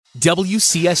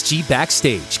WCSG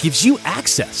Backstage gives you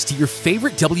access to your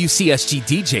favorite WCSG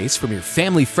DJs from your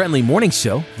family-friendly morning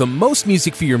show, the most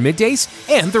music for your middays,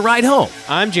 and the ride home.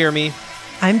 I'm Jeremy.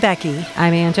 I'm Becky.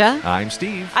 I'm Anja. I'm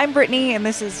Steve. I'm Brittany, and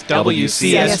this is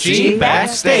WCSG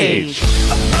Backstage.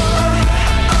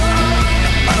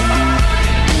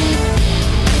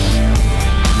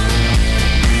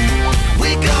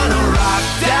 We're gonna rock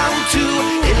down to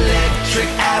Electric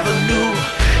Avenue,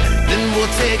 and then we'll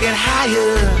take it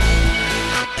higher.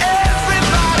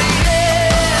 Everybody,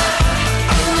 yeah.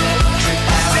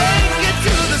 Take it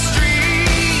to the streets.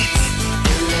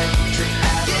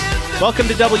 Welcome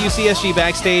to WCSG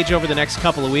Backstage. Over the next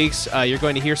couple of weeks, you're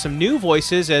going to hear some new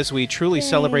voices as we truly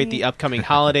celebrate the upcoming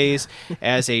holidays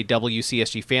as a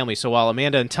WCSG family. So while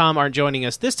Amanda and Tom aren't joining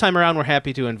us this time around, we're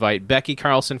happy to invite Becky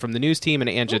Carlson from the news team and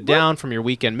Anja Down from your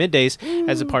weekend middays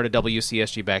as a part of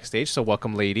WCSG Backstage. So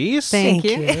welcome, ladies. Thank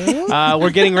you. We're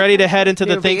getting ready to head into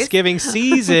the Thanksgiving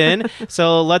season.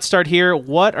 So let's start here.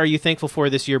 What are you thankful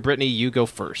for this year? Brittany, you go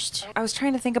first. I was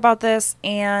trying to think about this,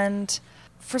 and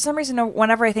for some reason,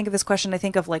 whenever I think of this question, I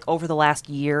think of like over the last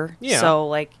year. Yeah. So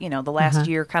like, the last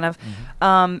year kind of.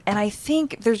 And I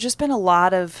think there's just been a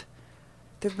lot of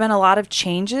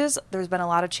changes. There's been a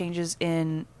lot of changes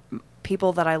in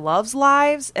people that I love's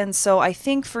lives. And so I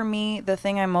think for me, the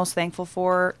thing I'm most thankful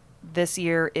for this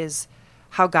year is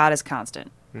how God is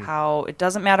constant. How it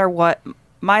doesn't matter what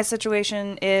my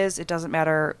situation is. It doesn't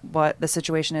matter what the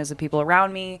situation is of people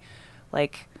around me.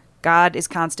 Like, God is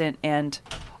constant, and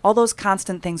all those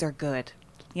constant things are good.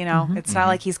 It's not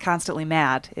like he's constantly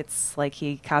mad. It's like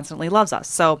he constantly loves us.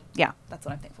 So, yeah, that's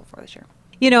what I'm thankful for this year.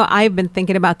 I've been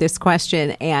thinking about this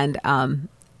question, and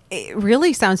it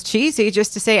really sounds cheesy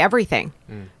just to say everything.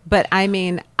 But I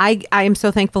mean, I am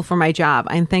so thankful for my job.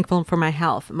 I'm thankful for my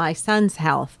health, my son's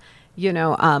health.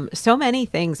 So many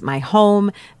things, my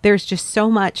home. There's just so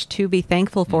much to be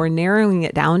thankful for. Narrowing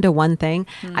it down to one thing,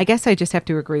 I guess I just have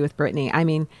to agree with Brittany. I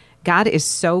mean, God is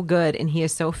so good, and he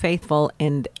is so faithful,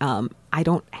 and I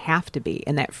don't have to be,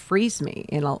 and that frees me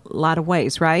in a lot of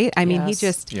ways, right? I mean,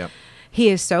 he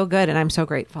is so good, and I'm so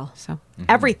grateful. So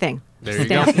everything. There you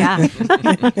go. Yeah.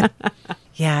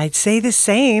 Yeah, I'd say the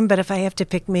same, but if I have to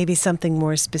pick maybe something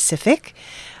more specific,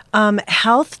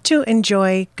 health to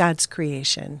enjoy God's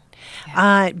creation.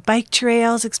 Bike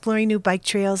trails, exploring new bike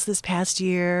trails this past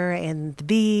year, and the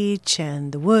beach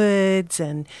and the woods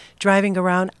and driving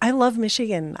around. I love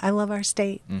Michigan. I love our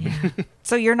state.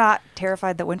 So you're not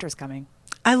terrified that winter's coming?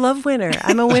 I love winter.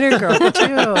 I'm a winter girl,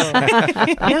 too.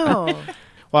 No.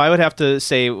 Well, I would have to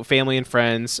say family and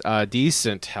friends,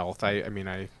 decent health. I mean,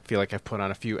 I feel like I've put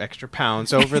on a few extra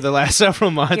pounds over the last several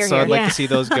months, so I'd like to see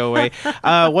those go away.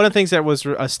 One of the things that was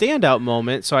a standout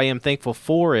moment, so I am thankful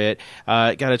for it,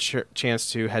 got a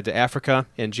chance to head to Africa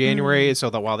in January, so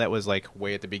that while that was like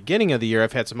way at the beginning of the year,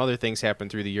 I've had some other things happen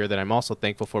through the year that I'm also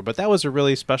thankful for, but that was a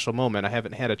really special moment. I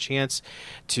haven't had a chance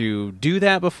to do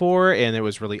that before, and it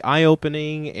was really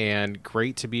eye-opening and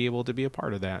great to be able to be a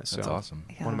part of that. So that's awesome.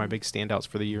 One of my big standouts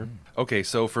for the year. Okay,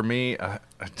 so for me, I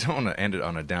don't want to end it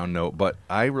on a down note, but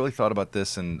I really thought about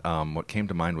this, and what came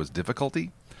to mind was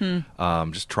difficulty,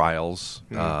 just trials.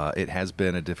 It has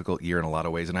been a difficult year in a lot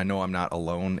of ways, and I know I'm not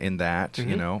alone in that,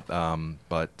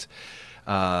 but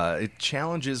it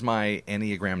challenges my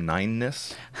Enneagram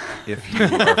 9-ness, if you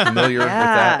are familiar with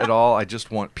that at all. I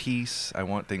just want peace. I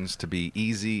want things to be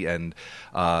easy, and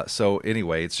so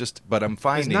anyway, it's just, but I'm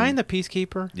finding... Is 9 the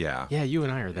peacekeeper? Yeah. Yeah, you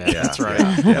and I are that. Yeah, that's right.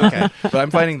 Yeah. Okay. But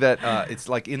I'm finding that it's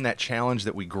like in that challenge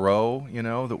that we grow,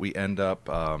 that we end up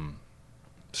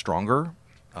stronger,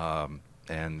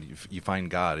 and you find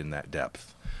God in that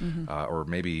depth, or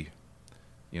maybe...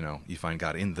 you find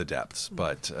God in the depths.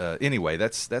 But anyway,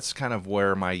 that's kind of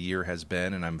where my year has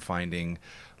been, and I'm finding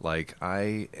like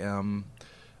I am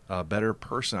a better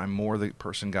person. I'm more the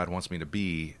person God wants me to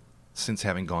be since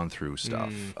having gone through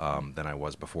stuff than I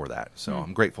was before that. So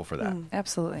I'm grateful for that.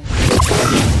 Absolutely.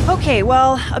 Okay,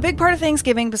 well, a big part of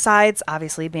Thanksgiving, besides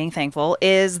obviously being thankful,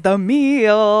 is the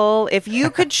meal. If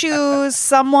you could choose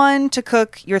someone to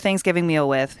cook your Thanksgiving meal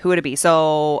with, who would it be?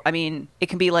 So, I mean, it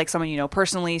can be like someone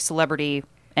personally, celebrity,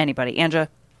 anybody. Anja,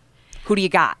 who do you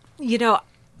got?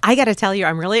 I got to tell you,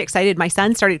 I'm really excited. My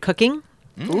son started cooking.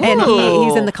 And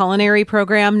he's in the culinary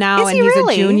program now, and he's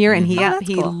really? a junior, and he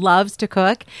cool. loves to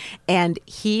cook, and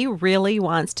he really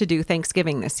wants to do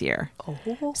Thanksgiving this year.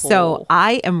 So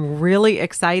I am really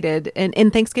excited,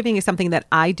 and Thanksgiving is something that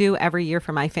I do every year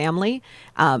for my family,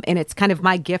 and it's kind of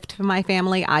my gift to my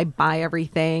family. I buy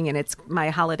everything, and it's my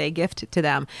holiday gift to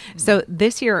them. So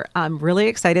this year, I'm really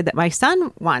excited that my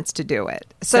son wants to do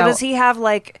it. So does he have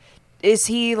Is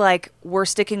he like, we're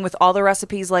sticking with all the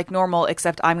recipes like normal,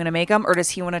 except I'm going to make them, or does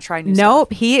he want to try new stuff?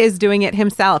 Nope, he is doing it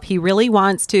himself. He really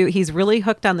wants to. He's really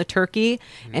hooked on the turkey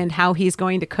and how he's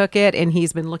going to cook it. And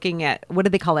he's been looking at, what do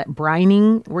they call it?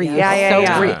 Brining? Where you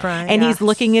soak Brine, and he's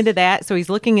looking into that. So he's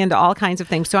looking into all kinds of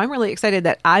things. So I'm really excited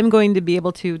that I'm going to be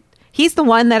able to. He's the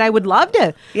one that I would love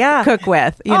to cook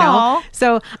with, you know.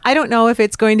 So I don't know if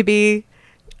it's going to be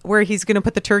where he's going to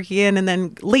put the turkey in and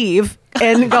then leave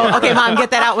and go, okay, Mom, get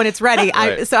that out when it's ready.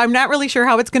 Right. So I'm not really sure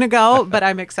how it's going to go, but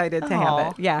I'm excited to have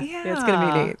it. Yeah, it's going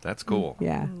to be neat. That's cool.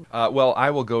 Yeah. Well,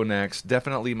 I will go next.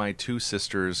 Definitely my two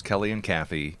sisters, Kelly and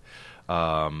Kathy.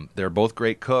 They're both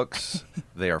great cooks.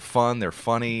 They are fun. They're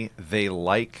funny. They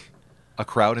like a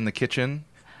crowd in the kitchen.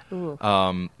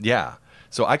 Yeah.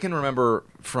 So I can remember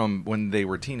from when they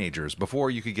were teenagers, before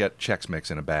you could get Chex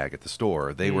Mix in a bag at the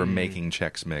store, they were making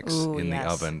Chex Mix in the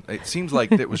oven. It seems like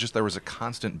there was a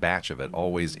constant batch of it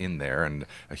always in there, and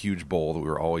a huge bowl that we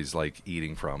were always like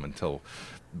eating from until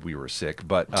we were sick.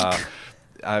 But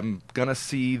I'm gonna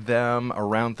see them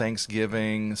around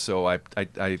Thanksgiving, so I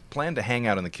plan to hang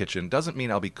out in the kitchen. Doesn't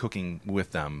mean I'll be cooking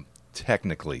with them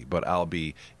technically, but I'll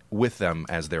be with them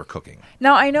as they're cooking.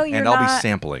 Now, I know you're and not... I'll be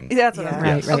sampling. That's what I'm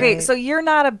Right, right. Okay, so you're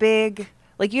not a big...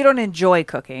 Like, you don't enjoy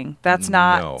cooking. That's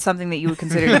not something that you would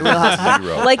consider your wheelhouse.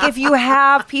 Zero. Like, if you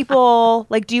have people...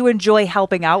 Like, do you enjoy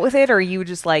helping out with it? Or are you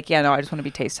just like, yeah, no, I just want to be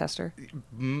taste tester?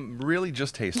 Really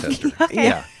just taste tester. Okay.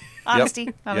 Yeah.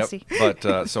 Honesty. Yep.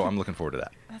 But so I'm looking forward to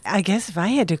that. I guess if I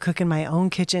had to cook in my own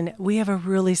kitchen, we have a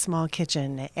really small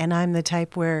kitchen, and I'm the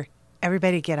type where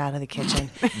everybody get out of the kitchen.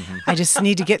 I just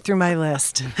need to get through my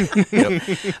list.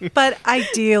 But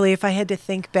ideally, if I had to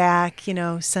think back,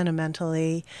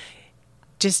 sentimentally,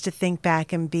 just to think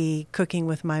back and be cooking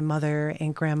with my mother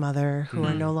and grandmother who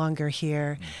are no longer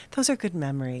here, those are good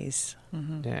memories.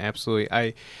 Yeah, absolutely.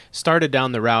 I started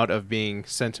down the route of being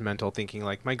sentimental, thinking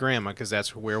like my grandma, because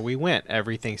that's where we went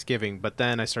every Thanksgiving. But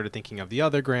then I started thinking of the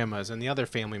other grandmas and the other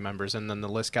family members, and then the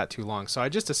list got too long. So I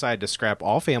just decided to scrap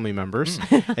all family members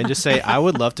and just say I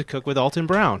would love to cook with Alton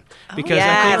Brown, because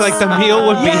I think like the meal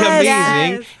would be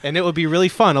amazing and it would be really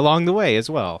fun along the way as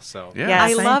well. So Yeah.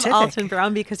 I love Scientific. Alton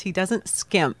Brown because he doesn't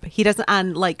skimp. He doesn't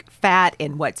on like fat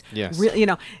and what's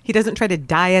real. He doesn't try to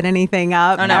diet anything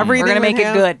up. Oh, no. Everything We're gonna with make it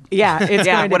him- good. Yeah, it's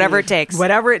going to whatever be- it takes.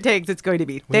 Whatever it takes, it's going to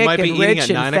be thick we might be and eating rich at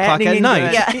and 9 o'clock fattening at and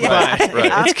night, good. but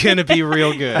it's going to be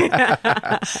real good.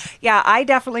 Yeah, I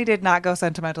definitely did not go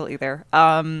sentimental either.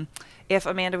 If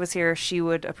Amanda was here, she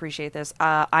would appreciate this.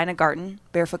 Ina Garten,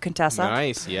 Barefoot Contessa.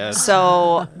 Nice, yes.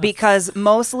 So, because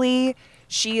mostly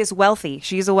she is wealthy.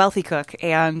 She's a wealthy cook,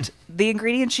 and the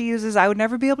ingredients she uses I would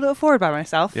never be able to afford by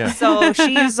myself. Yeah. So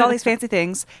she uses all these fancy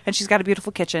things, and she's got a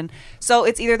beautiful kitchen. So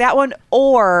it's either that one,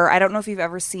 or I don't know if you've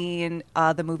ever seen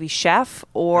the movie Chef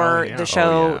or yeah. the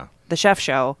show, Oh, yeah. The Chef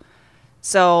Show.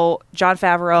 So Jon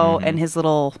Favreau and his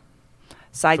little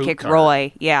sidekick cart.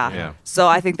 Roy. Yeah. Yeah. So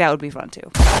I think that would be fun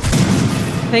too.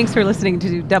 Thanks for listening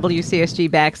to WCSG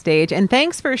Backstage, and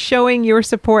thanks for showing your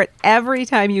support every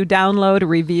time you download,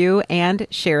 review, and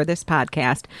share this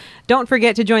podcast. Don't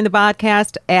forget to join the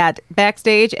podcast at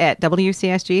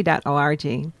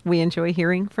backstage@wcsg.org. We enjoy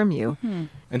hearing from you.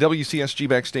 And WCSG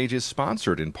Backstage is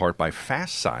sponsored in part by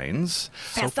Fast Signs.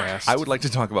 So fast. I would like to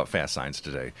talk about Fast Signs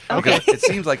today. Because it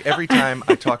seems like every time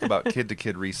I talk about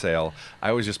kid-to-kid resale, I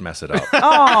always just mess it up.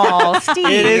 Oh, Steve.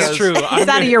 It is Because- true. It's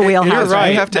out of your wheelhouse. You're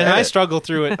right. You have to and I edit. struggle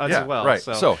through it as Yeah, well. right.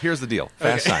 So here's the deal.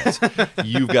 Fast Signs.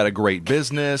 You've got a great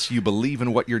business. You believe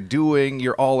in what you're doing.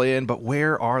 You're all in. But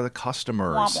where are the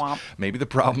customers? Womp womp. Maybe the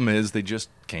problem is they just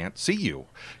can't see you.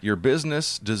 Your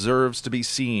business deserves to be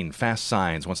seen. Fast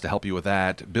Signs wants to help you with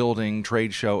that. Building,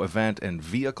 trade show, event, and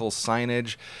vehicle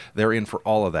signage. They're in for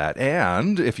all of that.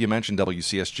 And if you mention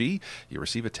WCSG, you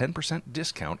receive a 10%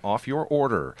 discount off your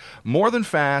order. More than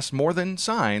fast, more than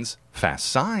signs. Fast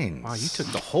Signs. Wow, you took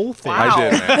the whole thing. I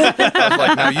did, man. I was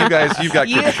like, now you guys, you've got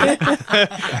kid.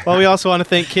 Well, we also want to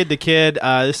thank Kid to Kid.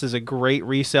 This is a great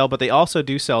resale, but they also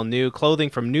do sell new clothing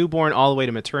from newborn all the way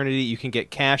to maternity. You can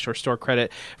get cash or store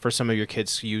credit for some of your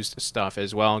kids' used stuff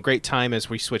as well. And great time as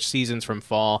we switch seasons from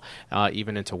fall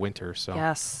even into winter. So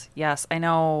Yes. I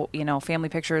know, family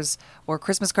pictures or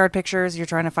Christmas card pictures, you're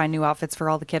trying to find new outfits for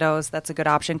all the kiddos. That's a good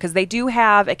option because they do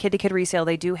have, at Kid to Kid Resale,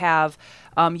 they do have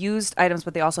used items,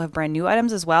 but they also have brand new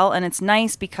items as well. And it's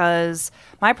nice because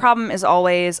my problem is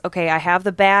always, okay, I have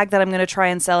the bag that I'm going to try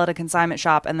and sell at a consignment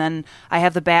shop, and then I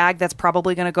have the bag that's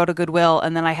probably going to go to Goodwill,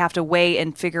 and then I have to wait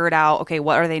and figure it out. Okay,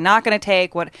 what are they not going to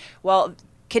take? Well,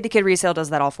 Kid to Kid Resale does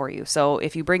that all for you. So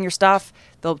if you bring your stuff,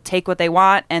 they'll take what they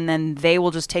want, and then they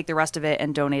will just take the rest of it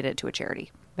and donate it to a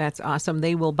charity. That's awesome.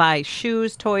 They will buy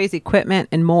shoes, toys, equipment,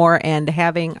 and more. And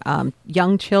having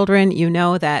young children, you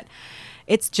know that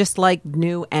it's just like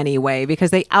new anyway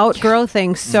because they outgrow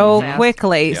things so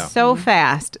quickly, so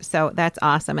fast. So that's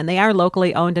awesome. And they are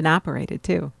locally owned and operated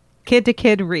too.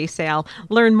 Kid-to-kid resale.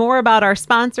 Learn more about our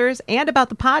sponsors and about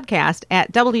the podcast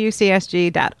at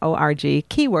wcsg.org,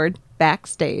 keyword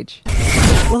backstage.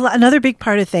 Well, another big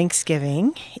part of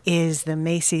Thanksgiving is the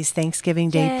Macy's Thanksgiving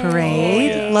Day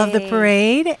Parade. Oh, yeah. Love the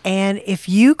parade. And if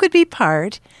you could be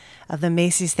part of the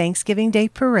Macy's Thanksgiving Day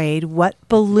Parade, what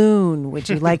balloon would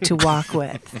you like to walk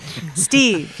with?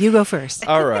 Steve, you go first.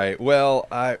 All right. Well,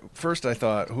 first I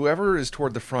thought whoever is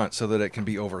toward the front so that it can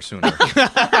be over sooner.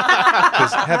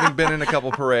 Because having been in a couple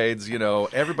parades,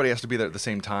 everybody has to be there at the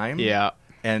same time. Yeah.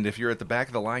 And if you're at the back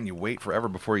of the line, you wait forever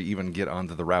before you even get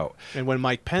onto the route. And when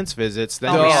Mike Pence visits,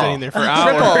 then you're sitting there for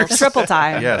hours. Triple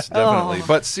time. Yes, definitely.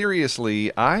 But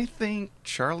seriously, I think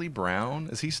Charlie Brown,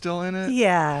 is he still in it?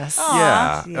 Yes.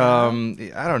 Yeah. Yeah.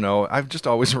 I don't know. I've just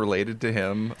always related to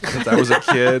him since I was a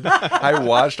kid. I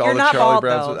watched all You're the not Charlie bald,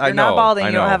 Browns. though. I You're know. not bald and I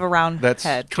you don't know. have a round That's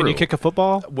head. True. Can you kick a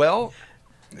football? Well,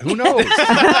 who knows?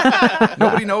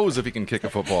 Nobody knows if he can kick a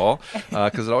football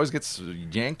because it always gets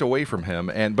yanked away from him.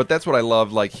 But that's what I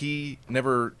love. Like he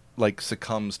never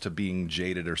succumbs to being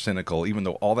jaded or cynical, even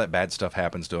though all that bad stuff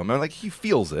happens to him. And he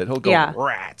feels it. He'll go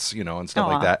rats, and stuff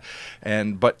like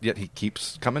that. But yet he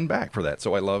keeps coming back for that.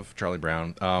 So I love Charlie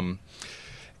Brown.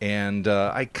 And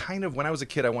I when I was a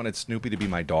kid, I wanted Snoopy to be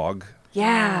my dog.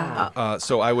 Yeah.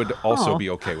 So I would also be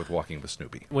okay with walking with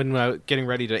Snoopy. When getting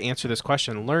ready to answer this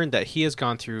question, learned that he has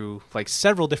gone through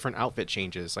several different outfit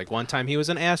changes. One time he was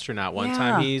an astronaut, one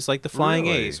time he's the flying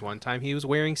Really? A's, one time he was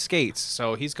wearing skates.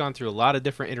 So he's gone through a lot of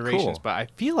different iterations. Cool. But I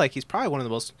feel like he's probably one of the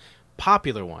most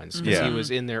popular ones because Yeah. he was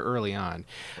in there early on.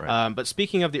 Right. But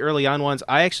speaking of the early on ones,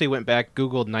 I actually went back,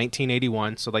 Googled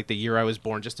 1981, so the year I was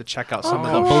born, just to check out some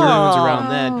of the cool. balloons around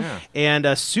then. Yeah.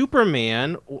 And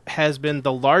Superman has been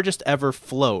the largest ever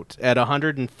float at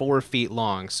 104 feet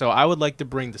long. So I would like to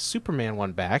bring the Superman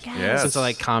one back Yes. since I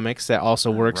like comics. That also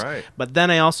works. Right. But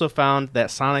then I also found that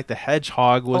Sonic the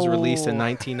Hedgehog was released in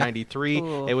 1993.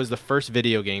 It was the first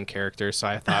video game character, so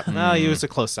I thought, no, he was a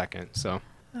close second. So.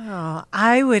 Oh,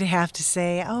 I would have to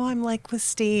say, I'm like with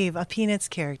Steve, a Peanuts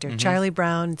character, Mm-hmm. Charlie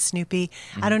Brown, Snoopy.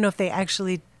 I don't know if they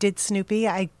actually did Snoopy.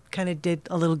 I kind of did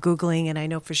a little Googling, and I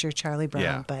know for sure Charlie Brown,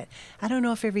 Yeah. but I don't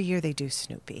know if every year they do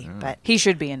Snoopy. But He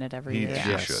should be in it every He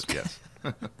year. should, yes.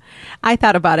 I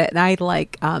thought about it, and I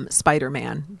like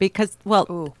Spider-Man because,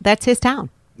 that's his town.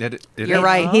 It You're is.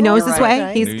 right. He knows You're his right.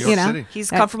 way. He's, New York City. He's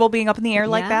comfortable being up in the air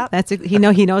like that. That's he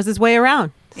knows his way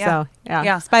around. Yeah. So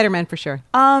Yeah. Spider-Man for sure.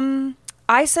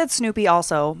 I said Snoopy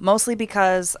also, mostly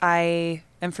because I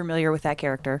am familiar with that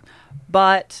character,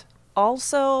 but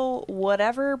also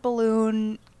whatever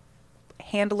balloon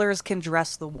handlers can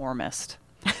dress the warmest.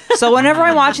 So whenever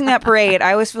I'm watching that parade,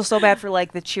 I always feel so bad for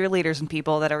the cheerleaders and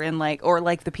people that are in or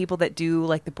the people that do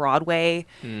the Broadway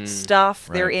stuff.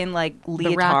 Right. They're in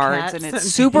leotards Rockettes and it's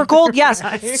super cold. Yes.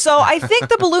 So I think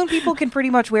the balloon people can pretty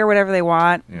much wear whatever they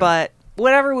want, but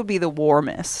whatever would be the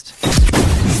warmest.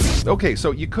 Okay, so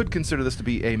you could consider this to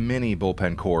be a mini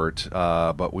bullpen court,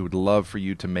 but we would love for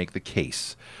you to make the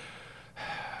case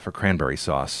for cranberry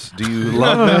sauce. Do you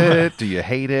love it? Do you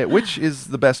hate it? Which is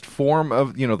the best form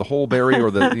of, the whole berry or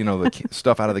the, the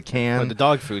stuff out of the can? Or the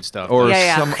dog food stuff. Or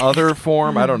Yeah. some other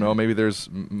form? I don't know. Maybe there's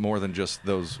more than just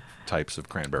those types of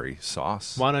cranberry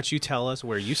sauce. Why don't you tell us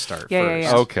where you start Yeah, first?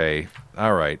 yeah. Okay.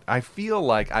 All right. I feel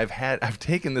like I've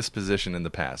taken this position in the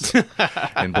past in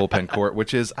bullpen court,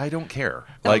 which is I don't care.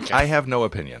 I have no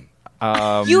opinion.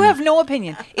 You have no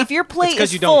opinion. If your plate 'cause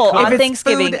is you don't full cook. on If it's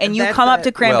Thanksgiving food, and you that's come up to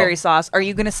it. cranberry Well, sauce, are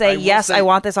you going to I say, will yes, say- I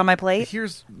want this on my plate?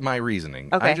 Here's my reasoning.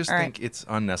 Okay, I just all think it's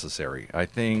unnecessary. I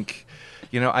think,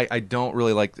 I don't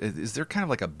really like. Is there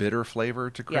kind of a bitter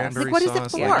flavor to cranberry What is it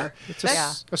sauce? for? It's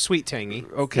Yeah. a sweet tangy.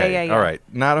 Okay. Yeah. All right.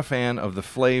 Not a fan of the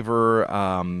flavor.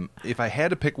 If I had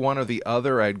to pick one or the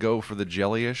other, I'd go for the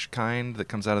jellyish kind that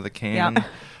comes out of the can.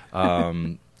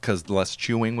 Because less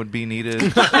chewing would be needed.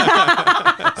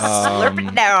 Slurp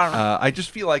it down. I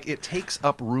just feel like it takes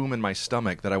up room in my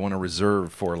stomach that I want to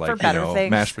reserve for better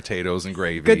things. mashed potatoes and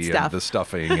gravy Good and stuff. the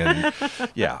stuffing and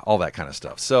all that kind of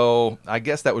stuff. So I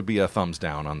guess that would be a thumbs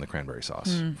down on the cranberry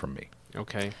sauce from me.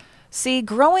 Okay. See,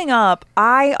 growing up,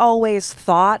 I always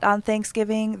thought on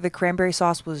Thanksgiving the cranberry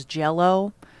sauce was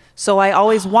Jell-O. So I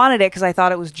always wanted it because I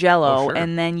thought it was Jell-O, Oh, sure.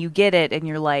 and then you get it and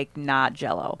you're like, not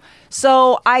Jell-O.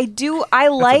 So I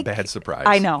like That's a bad surprise.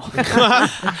 I know.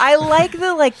 I like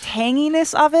the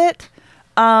tanginess of it.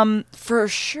 For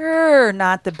sure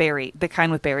not the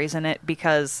kind with berries in it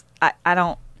because I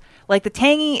don't Like the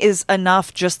tangy is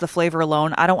enough, just the flavor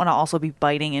alone. I don't want to also be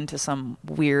biting into some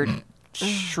weird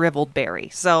shriveled berry.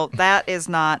 So that is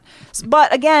not.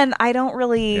 But again, I don't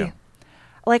really. Yeah.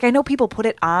 Like, I know people put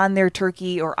it on their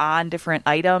turkey or on different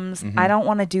items. I don't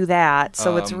want to do that.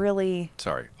 So it's really.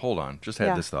 Sorry, hold on. Just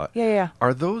had this thought. Yeah.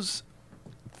 Are those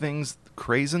things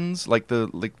craisins? Like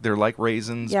they're like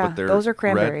raisins, Yeah, but they're those are red?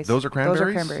 cranberries. Those are cranberries. Those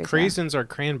are cranberries. Craisins are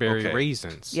cranberry Okay.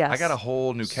 raisins. Yes. I got a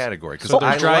whole new category because So they're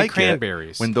I dried like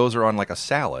cranberries. it when those are on like a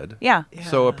salad. Yeah.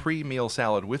 So a pre-meal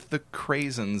salad with the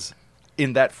craisins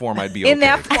in that form, I'd be okay. In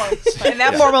that form. In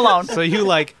that form alone. So you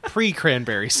like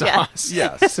pre-cranberry sauce?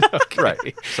 Yes.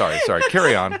 Right. Sorry.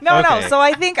 Carry on. No. Okay. So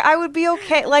I think I would be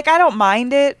okay. Like, I don't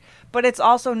mind it, but it's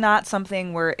also not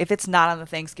something where if it's not on the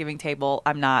Thanksgiving table,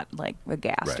 I'm not like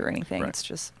aghast Right, or anything. right. It's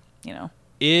just,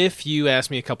 If you asked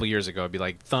me a couple years ago, I'd be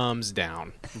like, thumbs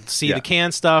down. See Yeah. the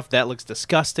canned stuff? That looks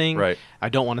disgusting. Right. I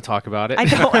don't want to talk about it. I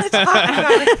don't want to talk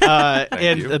about it.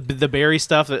 And you. the berry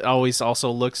stuff that always also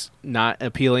looks not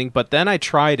appealing. But then I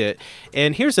tried it,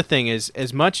 and here's the thing: is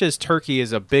as much as turkey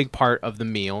is a big part of the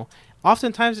meal,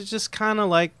 oftentimes it's just kind of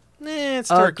like, it's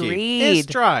turkey. Agreed. It's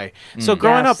dry. So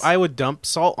growing Yes. up, I would dump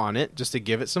salt on it just to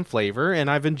give it some flavor, and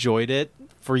I've enjoyed it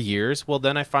for years. Well,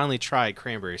 then I finally tried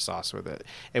cranberry sauce with it.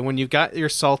 And when you've got your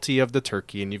salty of the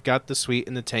turkey and you've got the sweet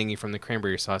and the tangy from the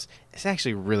cranberry sauce, it's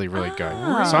actually really, really good.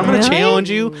 So I'm going to really? challenge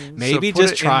you. Maybe So put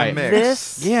just it try in the it. mix.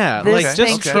 This. Yeah, This like just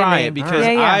Thanksgiving. try it because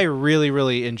Yeah, yeah. I really,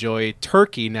 really enjoy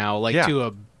turkey now, like Yeah. to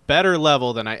a better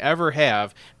level than I ever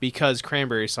have because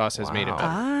cranberry sauce has made it better.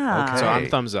 Ah. So I'm Okay.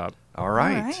 thumbs up. All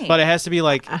right. All right. But it has to be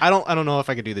like I don't know if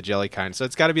I could do the jelly kind. So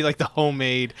it's got to be like the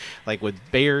homemade, like with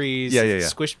berries, Yeah.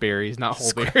 squished berries, not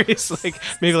whole berries, like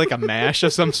maybe like a mash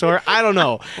of some sort. I don't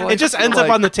know. Well, it just I feel ends up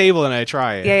like- on the table and I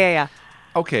try it. Yeah.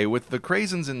 Okay, with the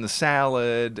craisins in the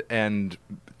salad and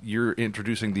you're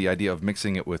introducing the idea of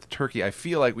mixing it with turkey, I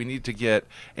feel like we need to get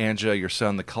Anja, your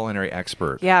son, the culinary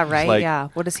expert. Yeah, right, Like, yeah.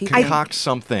 What does he concoct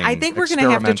something? I think we're going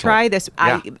to have to experimental. try this.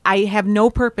 Yeah. I have no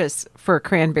purpose for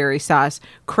cranberry sauce,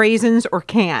 craisins or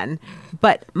can,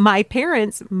 but my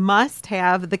parents must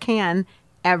have the can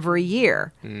every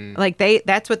year. Like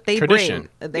that's what they Tradition.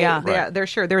 bring. Right. They're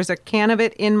sure. There's a can of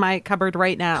it in my cupboard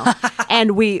right now.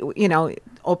 And we,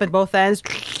 open both ends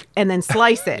and then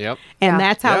slice it. Yep. And Yeah.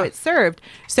 that's how Yeah. it's served.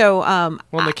 So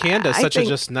Well, the can does I such a think-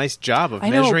 just nice job of I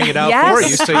know. measuring it out Yes. for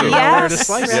you, so you know where to Yes.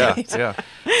 slice it. Yeah.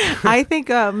 I think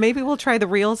maybe we'll try the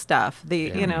real stuff.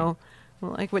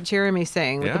 Like what Jeremy's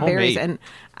saying with Yeah. the berries, Homemade. and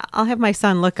I'll have my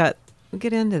son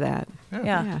get into that.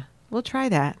 Yeah. We'll try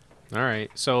that. All right.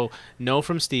 So no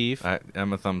from Steve.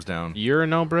 I'm a thumbs down. You're a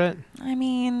no, Britt. I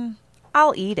mean,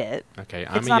 I'll eat it. Okay,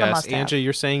 I'm It's a not a yes. must-have. Anja,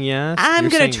 you're saying yes. I'm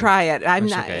You're going saying- to try it. I'm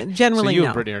That's not okay. generally So you no.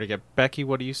 and Brittany are together. Becky,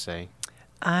 what do you say?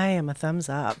 I am a thumbs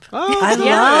up. Oh, I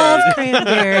love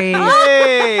cranberries.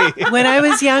 Hey! When I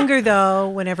was younger, though,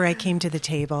 whenever I came to the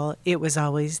table, it was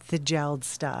always the gelled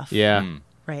stuff. Yeah.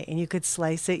 Right. And you could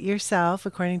slice it yourself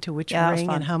according to which Yeah, that was ring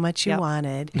fun. and how much you Yep.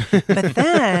 wanted. But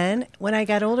then when I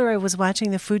got older, I was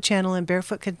watching the Food Channel and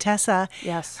Barefoot Contessa.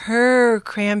 Yes. Her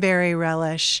cranberry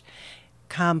relish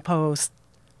compost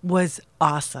was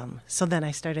awesome. So then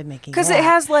I started making Because that. it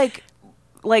has like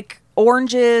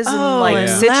oranges and like and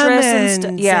citrus and stuff.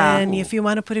 lemons, Yeah. and if you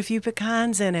want to put a few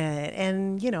pecans in it,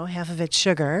 and half of it's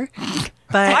sugar.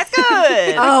 But That's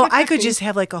good. oh, I could just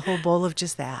have like a whole bowl of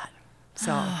just that.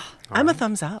 So I'm a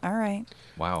thumbs up. All right.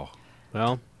 Wow.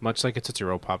 Well, much like a Tootsie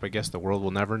Roll Pop, I guess the world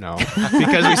will never know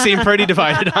because we seem pretty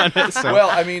divided on it. So. Well,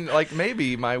 I mean, like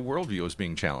maybe my worldview is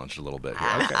being challenged a little bit here.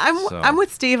 I'm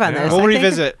with Steve on this. we'll I think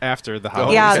revisit after the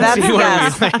holidays. Yeah, and that's see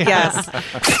where we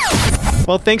yes.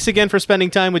 Well, thanks again for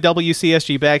spending time with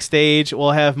WCSG Backstage.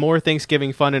 We'll have more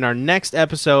Thanksgiving fun in our next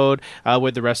episode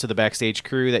with the rest of the Backstage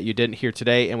crew that you didn't hear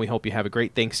today, and we hope you have a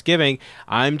great Thanksgiving.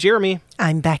 I'm Jeremy.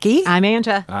 I'm Becky. I'm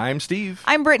Anja. I'm Steve.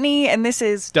 I'm Brittany, and this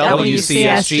is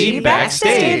WCSG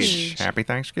Backstage. Happy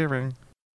Thanksgiving.